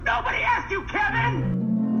Nobody asked you, Kevin!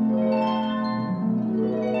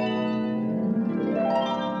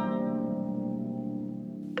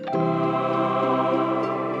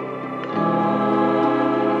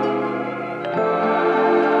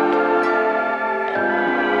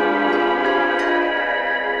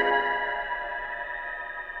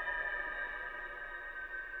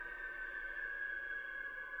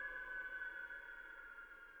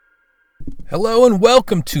 Hello and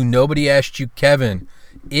welcome to Nobody Asked You, Kevin.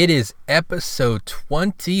 It is episode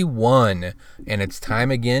 21, and it's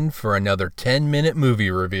time again for another 10-minute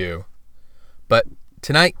movie review. But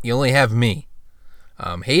tonight, you only have me.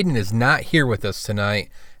 Hayden is not here with us tonight,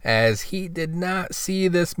 as he did not see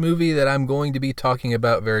this movie that I'm going to be talking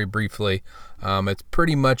about very briefly. It's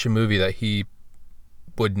pretty much a movie that he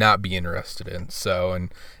would not be interested in,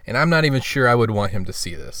 and I'm not even sure I would want him to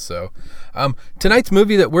see this. So tonight's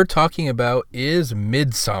movie that we're talking about is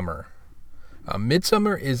Midsommar.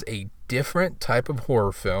 Midsommar is a different type of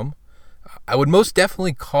horror film. I would most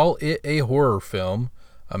definitely call it a horror film.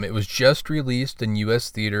 It was just released in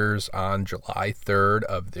U.S. theaters on July 3rd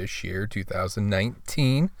of this year,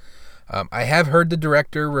 2019. I have heard the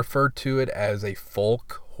director refer to it as a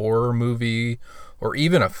folk horror movie or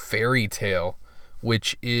even a fairy tale,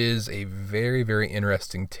 which is a very, very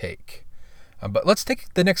interesting take. But let's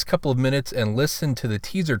take the next couple of minutes and listen to the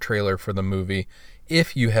teaser trailer for the movie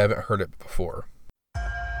if you haven't heard it before.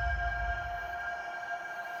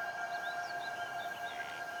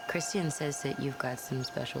 Christian says that you've got some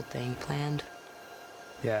special thing planned.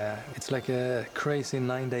 Yeah, it's like a crazy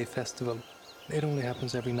 9-day festival. It only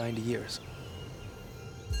happens every 90 years.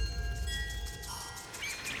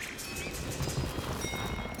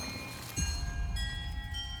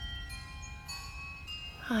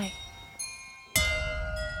 Hi.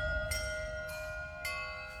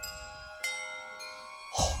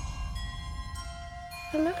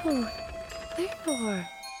 Hello. Theodore.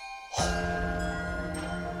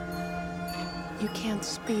 You can't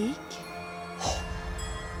speak.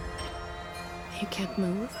 You can't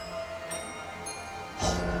move.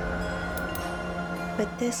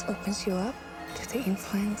 But this opens you up to the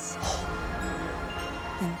influence.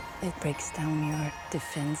 And it breaks down your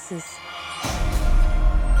defenses.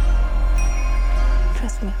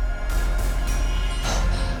 Trust me.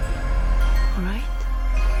 All right?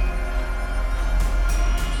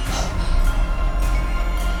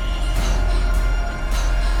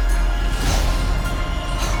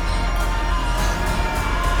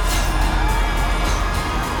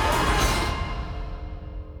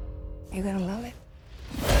 You're gonna love it.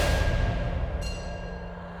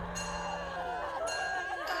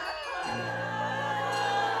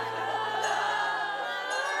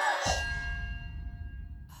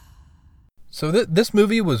 So this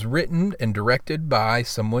movie was written and directed by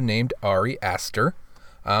someone named Ari Aster,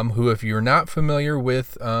 who, if you're not familiar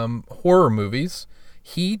with horror movies,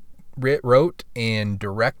 he wrote and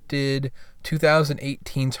directed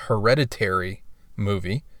 2018's Hereditary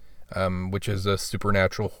movie, which is a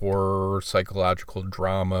supernatural horror, psychological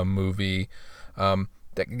drama movie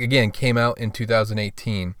that, again, came out in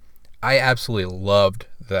 2018. I absolutely loved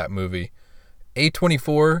that movie.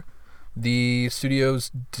 A24, the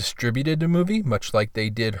studios, distributed the movie, much like they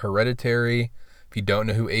did Hereditary. If you don't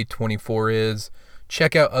know who A24 is,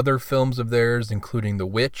 check out other films of theirs, including The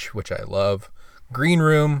Witch, which I love, Green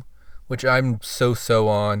Room, which I'm so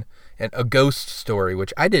on, and A Ghost Story,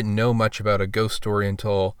 which I didn't know much about A Ghost Story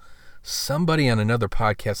until somebody on another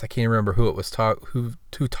podcast, I can't remember who it was who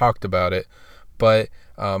talked about it, but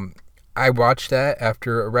I watched that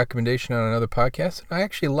after a recommendation on another podcast, and I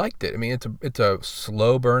actually liked it. I mean, it's a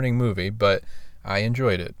slow-burning movie, but I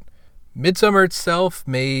enjoyed it. Midsommar itself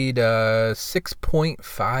made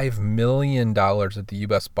 $6.5 million at the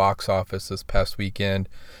U.S. box office this past weekend,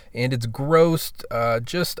 and it's grossed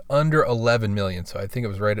just under $11 million, so I think it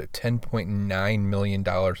was right at $10.9 million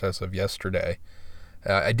as of yesterday.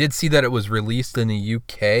 I did see that it was released in the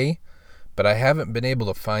UK, but I haven't been able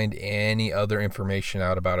to find any other information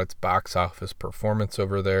out about its box office performance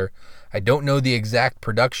over there. I don't know the exact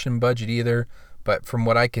production budget either, but from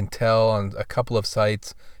what I can tell on a couple of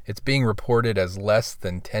sites, it's being reported as less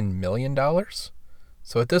than $10 million.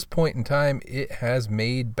 So at this point in time, it has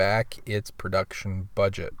made back its production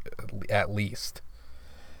budget, at least.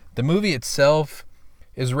 The movie itself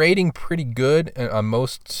is rating pretty good on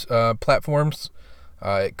most platforms.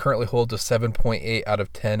 It currently holds a 7.8 out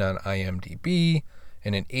of 10 on IMDb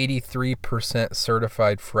and an 83%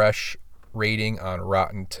 certified fresh rating on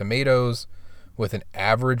Rotten Tomatoes, with an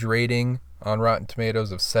average rating on Rotten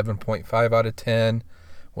Tomatoes of 7.5 out of 10.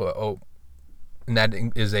 And that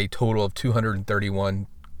is a total of 231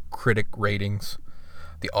 critic ratings.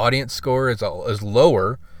 The audience score is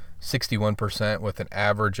lower, 61%, with an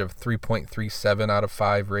average of 3.37 out of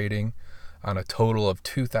 5 rating on a total of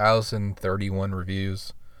 2,031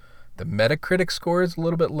 reviews. The Metacritic score is a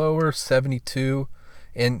little bit lower, 72.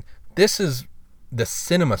 And this is the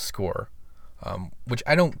cinema score, which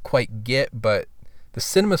I don't quite get, but the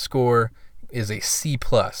cinema score is a C+.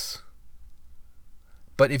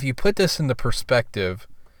 But if you put this into perspective,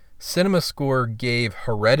 cinema score gave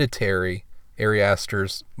Hereditary, Ari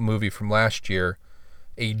Aster's movie from last year,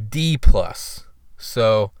 a D+.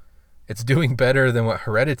 So it's doing better than what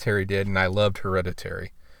Hereditary did, and I loved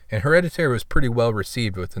Hereditary. And Hereditary was pretty well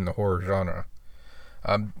received within the horror genre.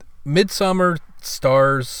 Midsommar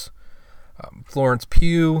stars Florence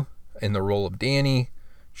Pugh in the role of Dani.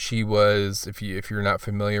 She was, if you're not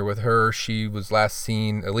familiar with her, she was last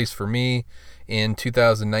seen, at least for me, in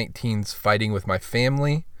 2019's Fighting with My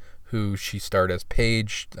Family, who she starred as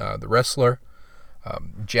Paige, the wrestler.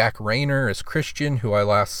 Jack Rayner as Christian, who I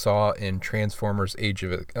last saw in Transformers Age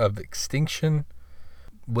of Extinction.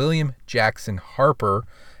 William Jackson Harper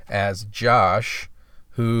as Josh,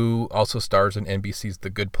 who also stars in NBC's The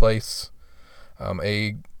Good Place.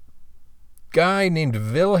 A guy named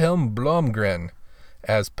Wilhelm Blomgren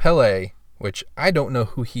as Pele, which I don't know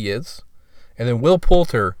who he is. And then Will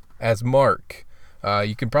Poulter as Mark.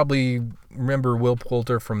 You can probably remember Will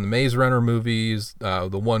Poulter from the Maze Runner movies, the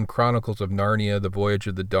One Chronicles of Narnia, the Voyage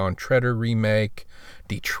of the Dawn Treader remake,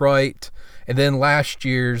 Detroit, and then last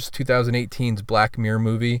year's 2018's Black Mirror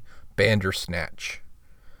movie, Bandersnatch.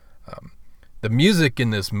 The music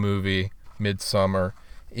in this movie, Midsommar,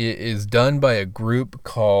 is done by a group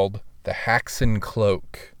called the Haxan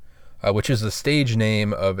Cloak, which is the stage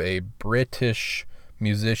name of a British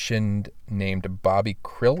musician named Bobby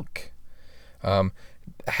Krilk.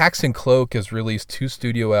 Haxan Cloak has released 2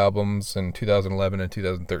 studio albums in 2011 and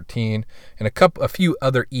 2013, and a few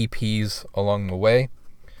other EPs along the way.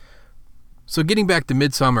 So getting back to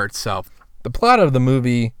Midsommar itself, the plot of the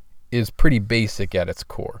movie is pretty basic at its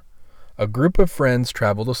core. A group of friends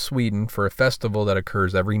travel to Sweden for a festival that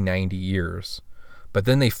occurs every 90 years, but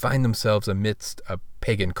then they find themselves amidst a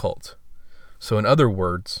pagan cult. So in other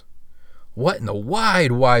words, what in the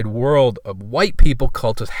wide, wide world of white people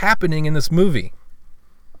cult is happening in this movie?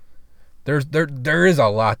 There is a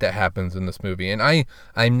lot that happens in this movie, and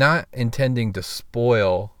I'm not intending to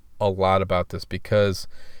spoil a lot about this because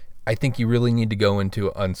I think you really need to go into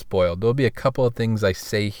it unspoiled. There'll be a couple of things I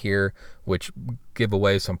say here which give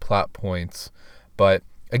away some plot points, but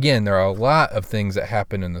again, there are a lot of things that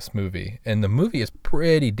happen in this movie, and the movie is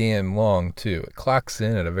pretty damn long too. It clocks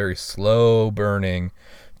in at a very slow burning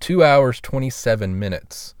 2 hours, 27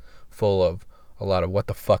 minutes, full of a lot of what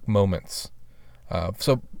the fuck moments.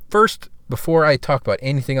 So first, before I talk about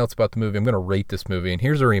anything else about the movie, I'm going to rate this movie, and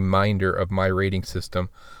here's a reminder of my rating system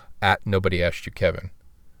at Nobody Asked You Kevin.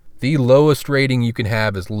 The lowest rating you can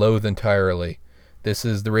have is Loathe Entirely. This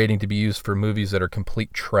is the rating to be used for movies that are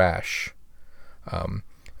complete trash.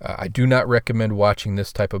 I do not recommend watching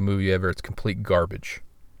this type of movie ever. It's complete garbage.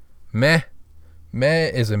 Meh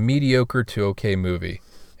is a mediocre to okay movie.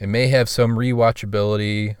 It may have some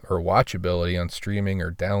rewatchability or watchability on streaming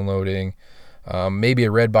or downloading, maybe a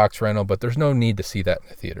Redbox rental, but there's no need to see that in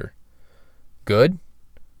the theater. Good?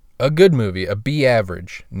 A good movie, a B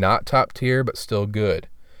average, not top tier, but still good.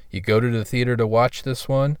 You go to the theater to watch this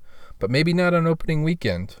one, but maybe not on opening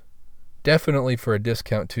weekend. Definitely for a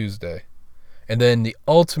discount Tuesday. And then the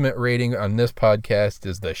ultimate rating on this podcast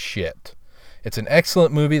is the shit. It's an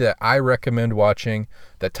excellent movie that I recommend watching.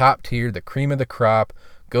 The top tier, the cream of the crop.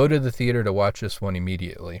 Go to the theater to watch this one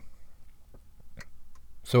immediately.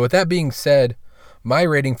 So with that being said, my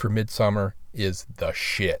rating for Midsommar is the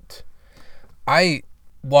shit. I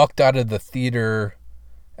walked out of the theater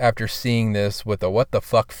after seeing this with a what the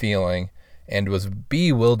fuck feeling and was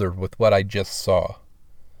bewildered with what I just saw.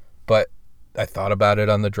 But I thought about it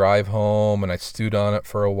on the drive home and I stewed on it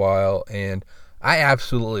for a while, and I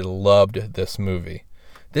absolutely loved this movie.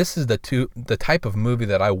 This is the type of movie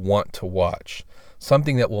that I want to watch.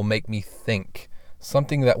 Something that will make me think.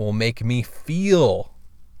 Something that will make me feel.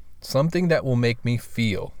 Something that will make me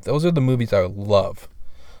feel. Those are the movies I love.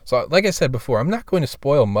 So like I said before, I'm not going to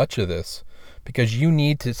spoil much of this because you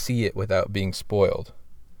need to see it without being spoiled.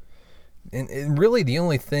 And really the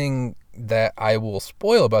only thing that I will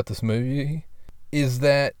spoil about this movie is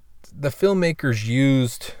that the filmmakers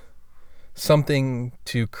used something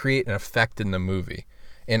to create an effect in the movie.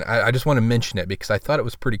 And I just want to mention it because I thought it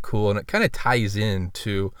was pretty cool, and it kind of ties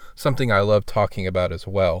into something I love talking about as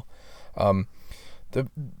well.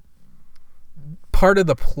 part of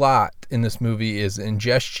the plot in this movie is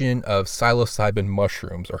ingestion of psilocybin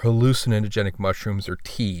mushrooms or hallucinogenic mushrooms or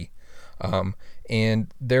tea.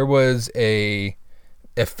 And there was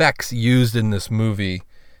effects used in this movie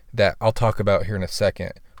that I'll talk about here in a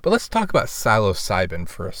second. But let's talk about psilocybin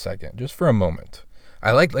for a second, just for a moment.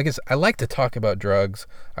 I like to talk about drugs.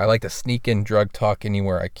 I like to sneak in drug talk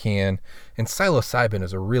anywhere I can. And psilocybin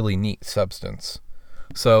is a really neat substance.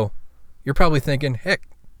 So you're probably thinking, heck,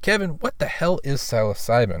 Kevin, what the hell is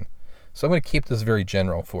psilocybin? So I'm going to keep this very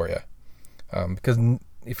general for you. Because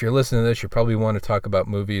if you're listening to this, you probably want to talk about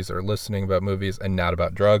movies or listening about movies and not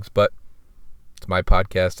about drugs. But it's my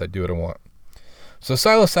podcast. I do what I want. So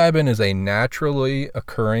psilocybin is a naturally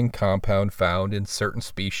occurring compound found in certain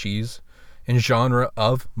species and genre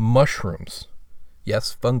of mushrooms.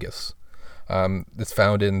 Yes, fungus. It's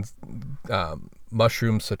found in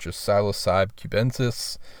mushrooms such as Psilocybe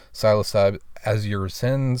cubensis, Psilocybe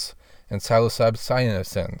azurescens, and Psilocybe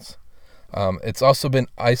cyanescens. It's also been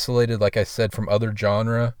isolated, like I said, from other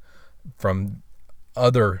genre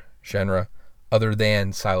other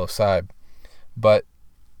than psilocybe. But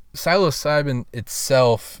psilocybin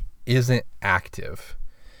itself isn't active.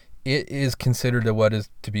 It is considered what is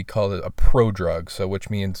to be called a prodrug, so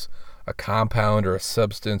which means a compound or a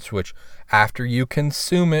substance which, after you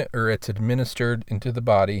consume it or it's administered into the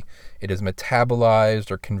body, it is metabolized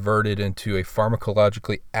or converted into a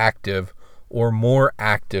pharmacologically active or more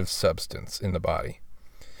active substance in the body.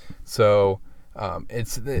 So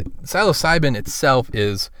psilocybin itself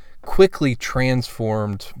is quickly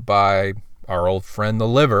transformed by our old friend the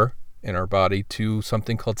liver in our body to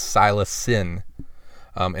something called psilocin,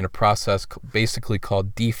 in a process basically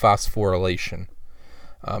called dephosphorylation.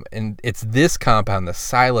 And it's this compound, the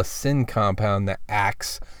psilocin compound, that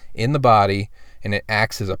acts in the body, and it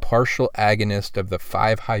acts as a partial agonist of the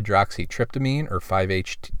 5-hydroxytryptamine or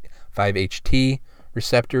 5-HT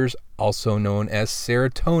receptors, also known as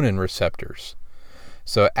serotonin receptors.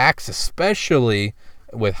 So it acts especially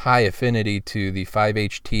with high affinity to the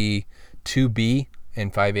 5-HT2B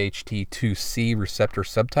and 5-HT2C receptor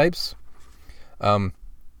subtypes.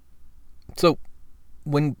 So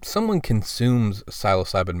when someone consumes a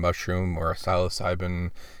psilocybin mushroom or a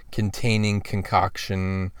psilocybin containing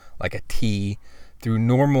concoction like a tea through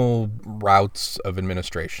normal routes of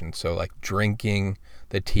administration, so like drinking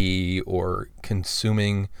the tea or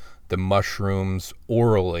consuming the mushrooms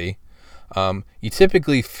orally, you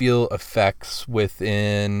typically feel effects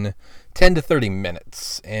within 10 to 30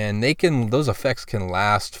 minutes, and those effects can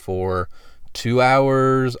last for 2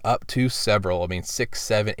 hours up to several, 6,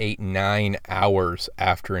 7, 8, 9 hours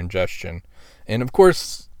after ingestion. And of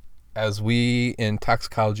course, as we in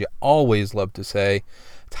toxicology always love to say,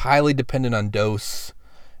 it's highly dependent on dose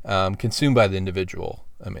consumed by the individual.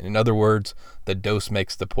 In other words, the dose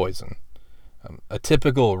makes the poison. A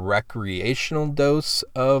typical recreational dose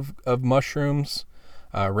of mushrooms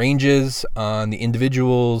ranges on the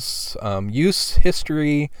individual's use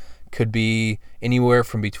history, could be anywhere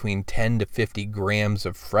from between 10 to 50 grams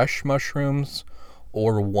of fresh mushrooms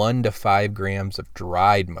or 1 to 5 grams of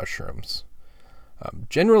dried mushrooms.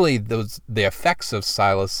 Generally, the effects of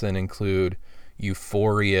psilocin include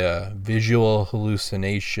euphoria, visual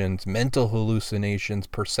hallucinations, mental hallucinations,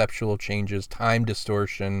 perceptual changes, time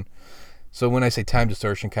distortion. So when I say time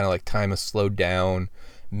distortion, kind of like time is slowed down,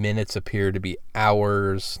 minutes appear to be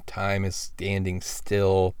hours, time is standing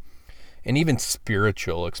still, and even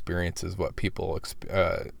spiritual experiences, what people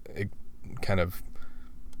kind of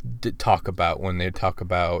talk about when they talk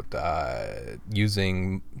about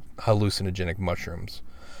using hallucinogenic mushrooms.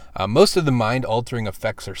 Most of the mind-altering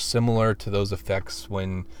effects are similar to those effects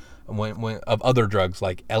when of other drugs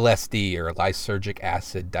like LSD or lysergic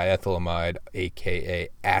acid diethylamide, aka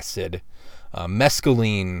acid,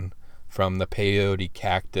 mescaline from the peyote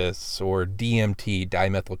cactus, or DMT,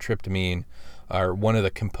 dimethyltryptamine, are one of the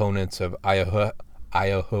components of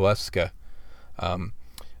ayahuasca.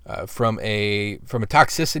 From a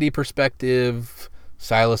toxicity perspective,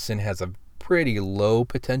 psilocin has a pretty low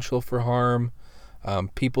potential for harm.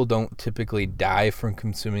 People don't typically die from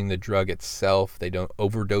consuming the drug itself. They don't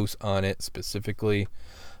overdose on it specifically.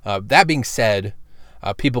 That being said,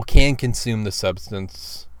 people can consume the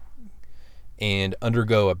substance and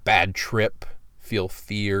undergo a bad trip, feel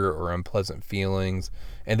fear or unpleasant feelings,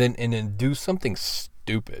 and then do something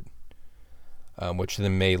stupid, which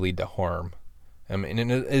then may lead to harm. And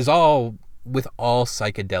it is all with all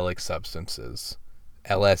psychedelic substances,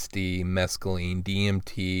 LSD, mescaline,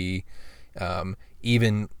 DMT,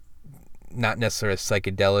 even not necessarily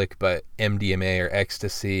psychedelic, but MDMA or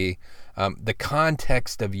ecstasy. The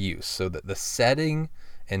context of use, so that the setting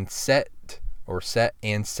and set or set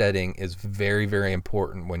and setting is very, very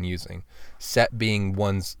important when using. Set being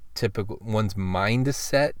one's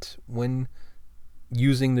mindset when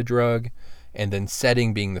using the drug, and then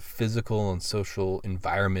setting being the physical and social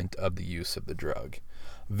environment of the use of the drug.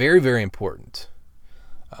 Very, very important.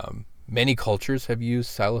 Many cultures have used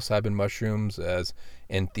psilocybin mushrooms as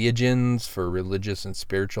entheogens for religious and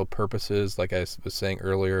spiritual purposes, like I was saying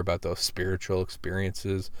earlier about those spiritual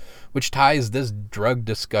experiences, which ties this drug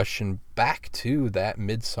discussion back to that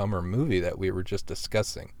Midsommar movie that we were just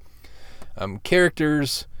discussing.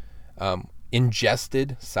 Characters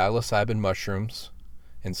ingested psilocybin mushrooms,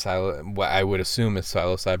 and what I would assume is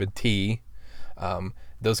psilocybin tea.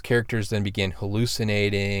 Those characters then began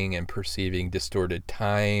hallucinating and perceiving distorted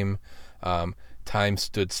time. Time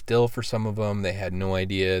stood still for some of them. They had no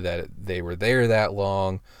idea that they were there that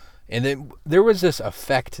long. And then there was this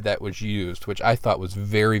effect that was used, which I thought was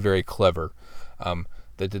very, very clever, that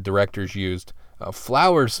the directors used.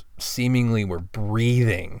 Flowers seemingly were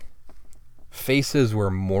breathing. Faces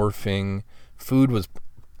were morphing. Food was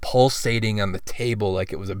pulsating on the table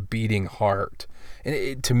like it was a beating heart.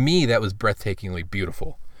 And to me, that was breathtakingly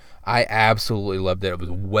beautiful. I absolutely loved it. It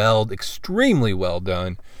was extremely well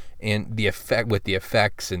done. And the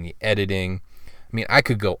effects and the editing. I mean, I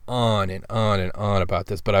could go on and on and on about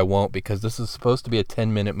this, but I won't, because this is supposed to be a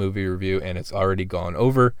 10-minute movie review, and it's already gone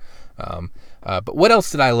over. But what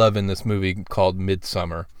else did I love in this movie called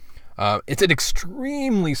Midsommar? It's an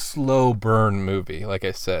extremely slow burn movie, like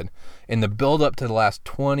I said. And the build up to the last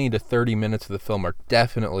 20 to 30 minutes of the film are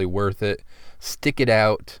definitely worth it. Stick it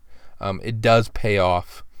out. It does pay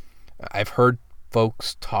off. I've heard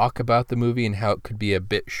folks talk about the movie and how it could be a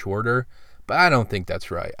bit shorter, but I don't think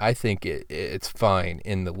that's right. I think it's fine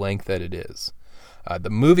in the length that it is. The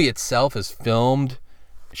movie itself is filmed,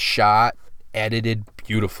 shot, edited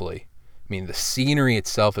beautifully. I mean, the scenery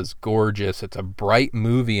itself is gorgeous. It's a bright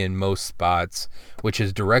movie in most spots, which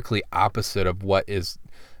is directly opposite of what is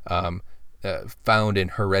found in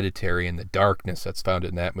Hereditary and the darkness that's found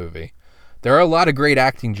in that movie. There are a lot of great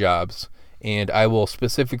acting jobs, and I will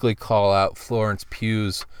specifically call out Florence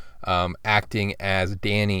Pugh's acting as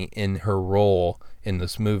Danny in her role in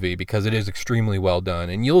this movie, because it is extremely well done.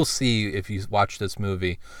 And you'll see, if you watch this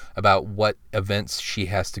movie, about what events she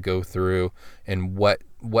has to go through and what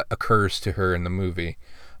occurs to her in the movie.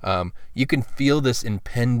 You can feel this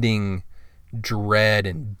impending dread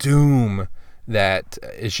and doom that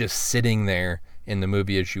is just sitting there in the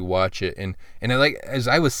movie as you watch it. And as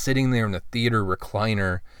I was sitting there in the theater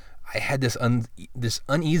recliner, I had this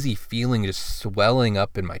uneasy feeling just swelling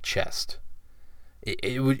up in my chest.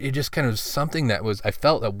 It just kind of something that I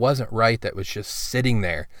felt that wasn't right, that was just sitting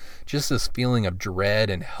there. Just this feeling of dread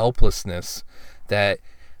and helplessness that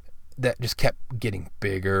just kept getting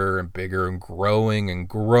bigger and bigger and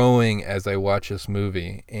growing as I watched this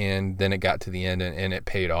movie. And then it got to the end, and it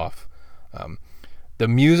paid off. The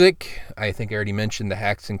music, I think I already mentioned the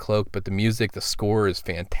Hacks and Cloak, but the score is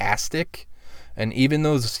fantastic. And even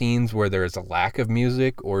those scenes where there is a lack of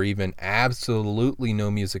music, or even absolutely no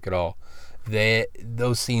music at all,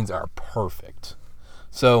 those scenes are perfect.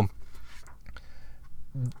 So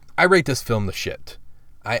I rate this film the shit.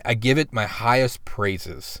 I give it my highest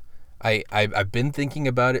praises. I've been thinking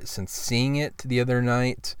about it since seeing it the other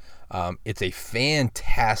night. It's a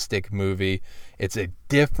fantastic movie. It's a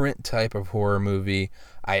different type of horror movie.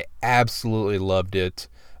 I absolutely loved it.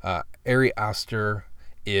 Ari Aster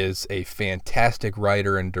is a fantastic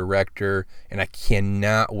writer and director, and I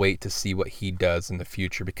cannot wait to see what he does in the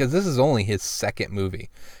future, because this is only his second movie.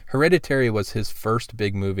 Hereditary was his first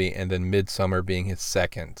big movie, and then Midsommar being his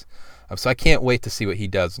second. So I can't wait to see what he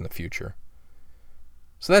does in the future.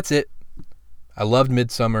 So that's it. I loved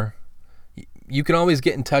Midsommar. You can always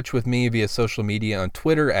get in touch with me via social media on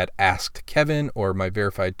Twitter at AskedKevin, or my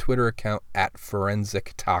verified Twitter account at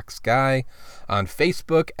ForensicTalksGuy, on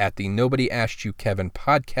Facebook at the Nobody Asked You Kevin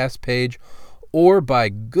podcast page, or by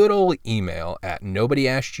good old email at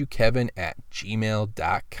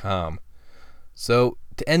nobodyaskegyouKevin@gmail.com. So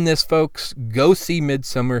to end this, folks, go see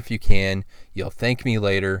Midsommar if you can. You'll thank me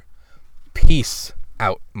later. Peace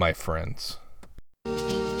out, my friends.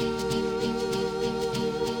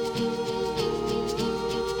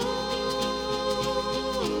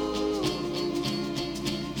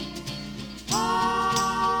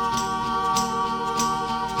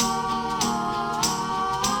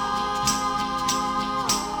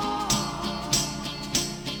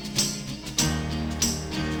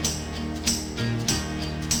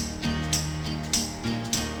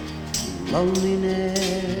 Loneliness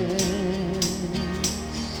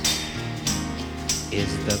is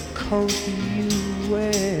the coat you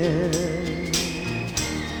wear,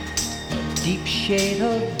 a deep shade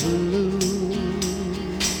of blue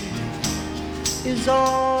is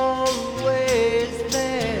always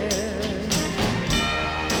there.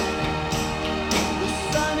 The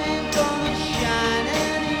sun ain't gonna shine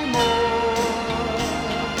anymore.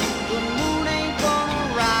 The moon ain't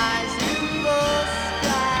gonna rise in the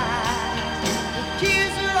sky. The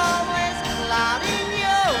tears are always clouding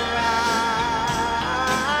your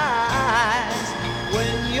eyes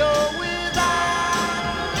when you're without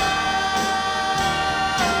love,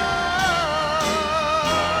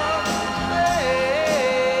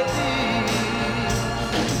 baby.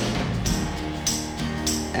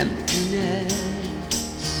 Emptiness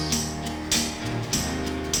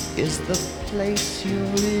is the place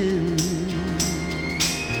you're in,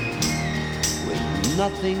 with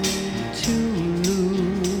nothing to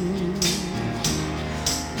lose,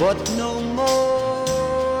 but no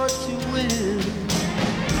more to win.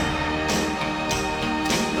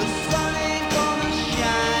 The sun ain't gonna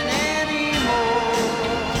shine anymore.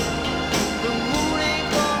 The moon ain't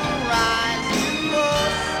gonna rise in the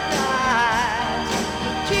sky.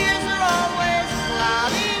 The tears are always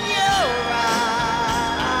clouding your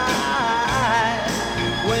eyes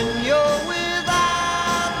when you're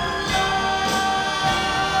without love.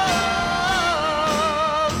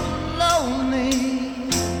 Lonely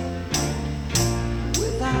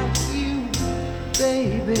without you,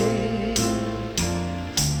 baby.